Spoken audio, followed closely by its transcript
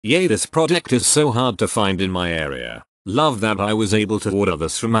Yay, this product is so hard to find in my area. Love that I was able to order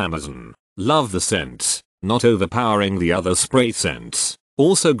this from Amazon. Love the scents, not overpowering the other spray scents.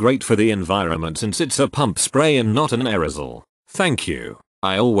 Also great for the environment since it's a pump spray and not an aerosol. Thank you.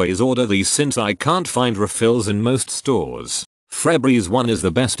 I always order these since I can't find refills in most stores. Febreze ONE is the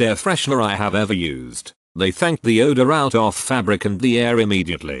best air freshener I have ever used. They thank the odor out of fabric and the air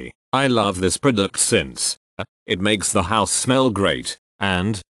immediately. I love this product since it makes the house smell great,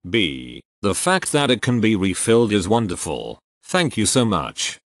 and b. the fact that it can be refilled is wonderful. Thank you so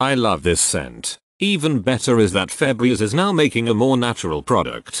much. I love this scent. Even better is that Febreze is now making a more natural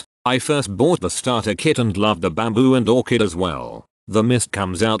product. I first bought the starter kit and loved the bamboo and orchid as well. The mist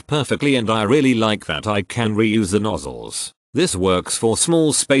comes out perfectly and I really like that I can reuse the nozzles. This works for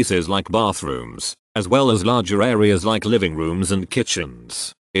small spaces like bathrooms, as well as larger areas like living rooms and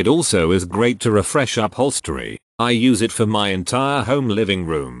kitchens. It also is great to refresh upholstery. I use it for my entire home, living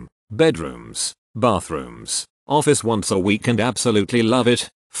room, bedrooms, bathrooms, office once a week and absolutely love it.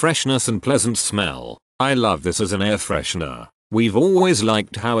 Freshness and pleasant smell. I love this as an air freshener. We've always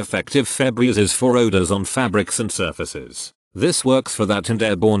liked how effective Febreze is for odors on fabrics and surfaces. This works for that and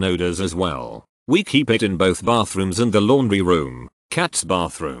airborne odors as well. We keep it in both bathrooms and the laundry room, cat's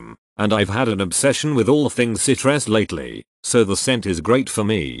bathroom, and I've had an obsession with all things citrus lately, so the scent is great for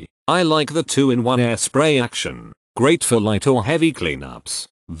me. I like the 2-in-1 air spray action. Great for light or heavy cleanups.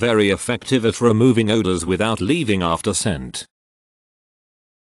 Very effective at removing odors without leaving after scent.